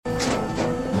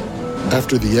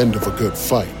After the end of a good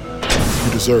fight,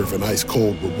 you deserve an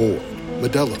ice-cold reward.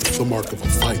 Modelo is the mark of a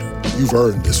fighter. You've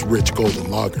earned this rich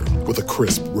golden lager with a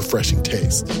crisp, refreshing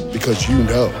taste. Because you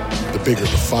know, the bigger the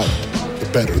fight, the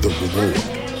better the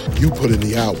reward. You put in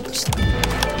the hours,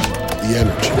 the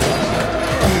energy,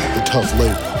 the tough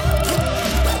labor.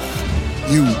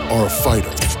 You are a fighter,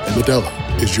 and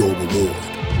Modelo is your reward.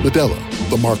 Modelo,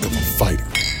 the mark of a fighter.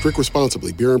 Drink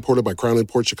responsibly. Beer imported by Crown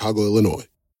Imports, Chicago, Illinois.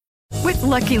 With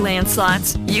Lucky Land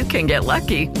Slots, you can get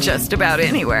lucky just about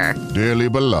anywhere. Dearly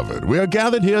beloved, we are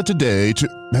gathered here today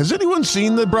to... Has anyone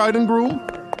seen the bride and groom?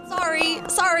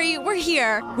 Sorry, we're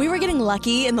here. We were getting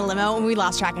lucky in the limo and we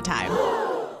lost track of time.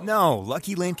 No,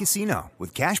 Lucky Land Casino,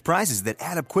 with cash prizes that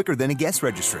add up quicker than a guest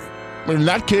registry. In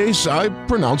that case, I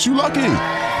pronounce you lucky.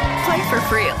 Play for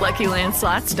free at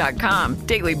LuckyLandSlots.com.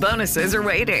 Daily bonuses are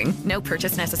waiting. No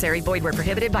purchase necessary. Void where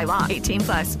prohibited by law.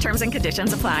 18+. Terms and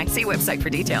conditions apply. See website for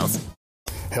details.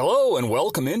 Hello and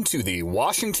welcome into the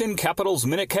Washington Capitals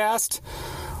Minutecast,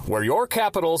 where your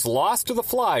Capitals lost to the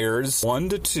Flyers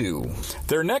 1-2.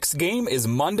 Their next game is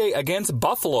Monday against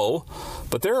Buffalo,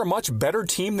 but they're a much better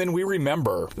team than we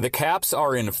remember. The Caps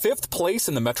are in 5th place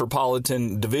in the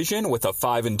Metropolitan Division with a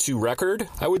 5-2 record.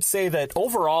 I would say that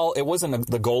overall, it wasn't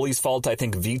the goalie's fault. I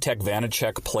think Vitek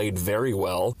Vanacek played very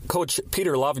well. Coach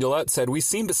Peter Laviolette said, "We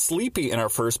seemed sleepy in our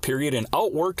first period and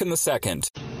outworked in the second."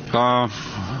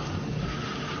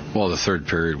 Well, the third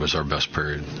period was our best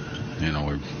period. You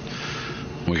know,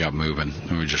 we got moving.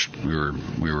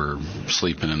 We were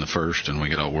sleeping in the first, and we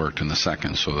got outworked in the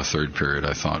second. So the third period,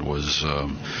 I thought, was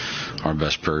our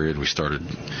best period. We started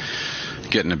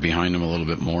getting it behind them a little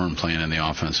bit more and playing in the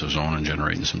offensive zone and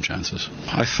generating some chances.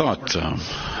 I thought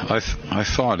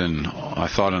in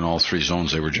all three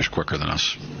zones they were just quicker than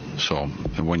us. So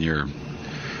when your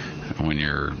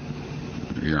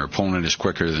opponent is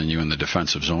quicker than you in the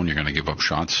defensive zone, you're going to give up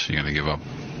shots. You're going to give up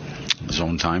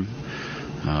zone time.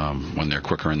 When they're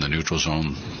quicker in the neutral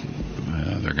zone,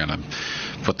 they're going to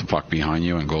put the puck behind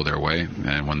you and go their way.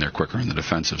 And when they're quicker in the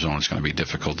defensive zone, it's going to be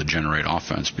difficult to generate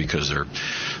offense because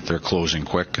they're closing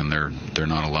quick and they're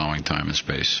not allowing time and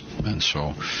space. And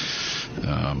so,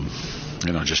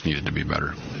 just needed to be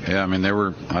better. Yeah, I mean,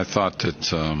 I thought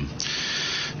that,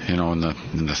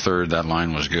 in the third, that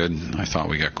line was good. I thought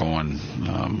we got going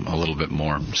a little bit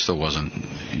more. Still wasn't,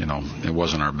 it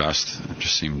wasn't our best. It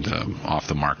just seemed off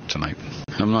the mark tonight.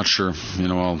 I'm not sure.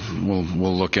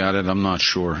 We'll look at it. I'm not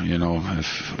sure.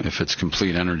 If it's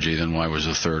complete energy, then why was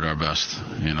the third our best?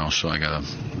 So I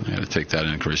gotta take that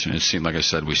into consideration. It seemed, like I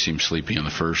said, we seemed sleepy in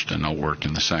the first and outworked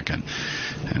in the second.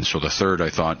 And so the third, I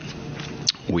thought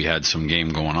we had some game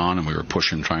going on and we were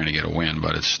pushing, trying to get a win,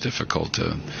 but it's difficult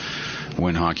to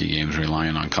win hockey games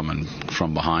relying on coming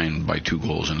from behind by 2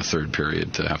 goals in the third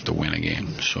period to have to win a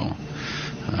game. So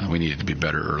we needed to be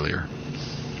better earlier.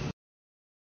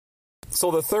 So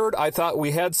the third, I thought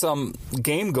we had some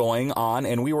game going on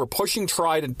and we were pushing,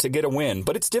 trying to get a win.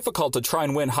 But it's difficult to try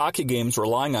and win hockey games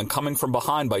relying on coming from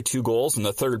behind by 2 goals in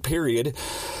the third period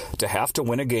to have to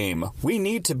win a game. We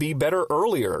need to be better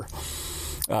earlier.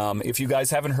 If you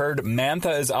guys haven't heard,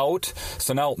 Mantha is out.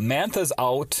 So now Mantha's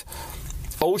out.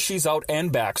 Oshie's out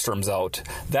and Backstrom's out.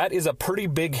 That is a pretty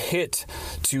big hit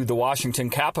to the Washington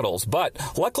Capitals. But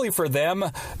luckily for them,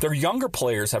 their younger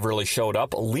players have really showed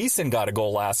up. Leeson got a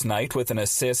goal last night with an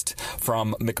assist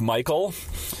from McMichael.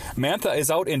 Mantha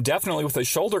is out indefinitely with a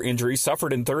shoulder injury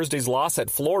suffered in Thursday's loss at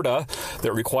Florida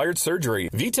that required surgery.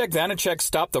 Vitek Vanacek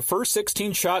stopped the first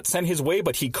 16 shots sent his way,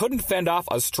 but he couldn't fend off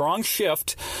a strong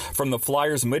shift from the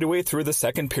Flyers midway through the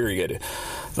second period.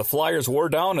 The Flyers wore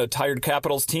down a tired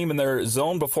Capitals team in their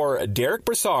zone before Derek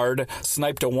Brassard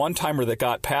sniped a one-timer that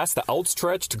got past the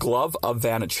outstretched glove of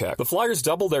Vanacek. The Flyers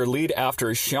doubled their lead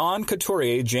after Sean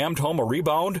Couturier jammed home a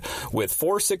rebound with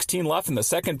 4:16 left in the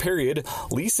second period.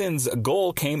 Leeson's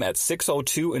goal came at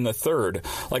 6:02 in the third.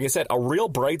 Like I said, a real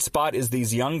bright spot is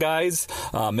these young guys,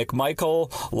 McMichael,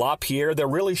 LaPierre. They're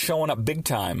really showing up big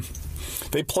time.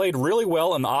 They played really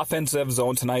well in the offensive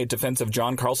zone tonight. Defensive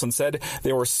John Carlson said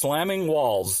they were slamming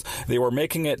walls. They were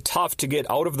making it tough to get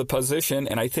out of the position,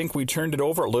 and I think we turned it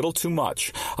over a little too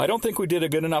much. I don't think we did a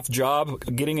good enough job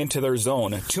getting into their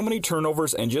zone. Too many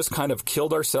turnovers and just kind of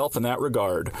killed ourselves in that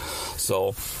regard.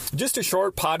 So just a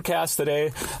short podcast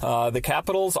today. The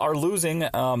Capitals are losing.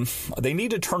 They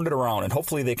need to turn it around, and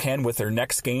hopefully they can with their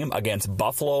next game against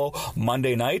Buffalo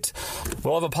Monday night.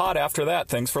 We'll have a pod after that.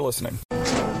 Thanks for listening.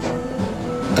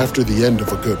 After the end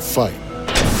of a good fight,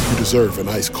 you deserve an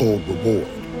ice-cold reward.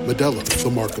 Modelo is the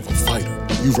mark of a fighter.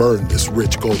 You've earned this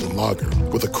rich golden lager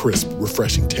with a crisp,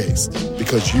 refreshing taste.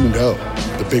 Because you know,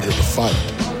 the bigger the fight,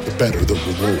 the better the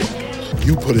reward.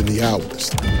 You put in the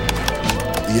hours,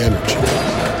 the energy,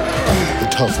 the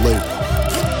tough labor.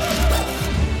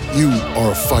 You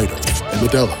are a fighter, and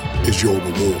Modelo is your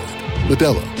reward.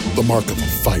 Modelo, the mark of a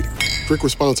fighter. Drink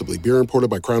responsibly. Beer imported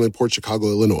by Crown Imports, Chicago,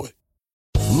 Illinois.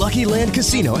 Lucky Land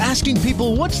Casino, asking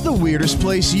people, what's the weirdest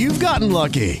place you've gotten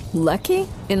lucky? Lucky?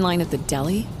 In line at the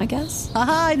deli, I guess?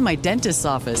 Aha, in my dentist's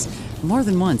office. More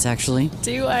than once, actually.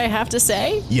 Do I have to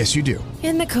say? Yes, you do.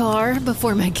 In the car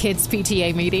before my kids'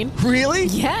 PTA meeting. Really?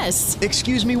 Yes.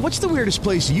 Excuse me, what's the weirdest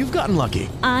place you've gotten lucky?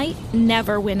 I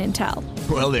never win and tell.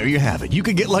 Well, there you have it. You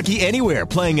can get lucky anywhere,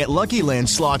 playing at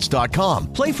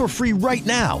LuckyLandSlots.com. Play for free right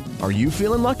now. Are you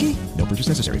feeling lucky? No purchase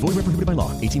necessary. Void where prohibited by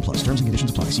law. 18+. Terms and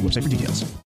conditions apply. See website for details.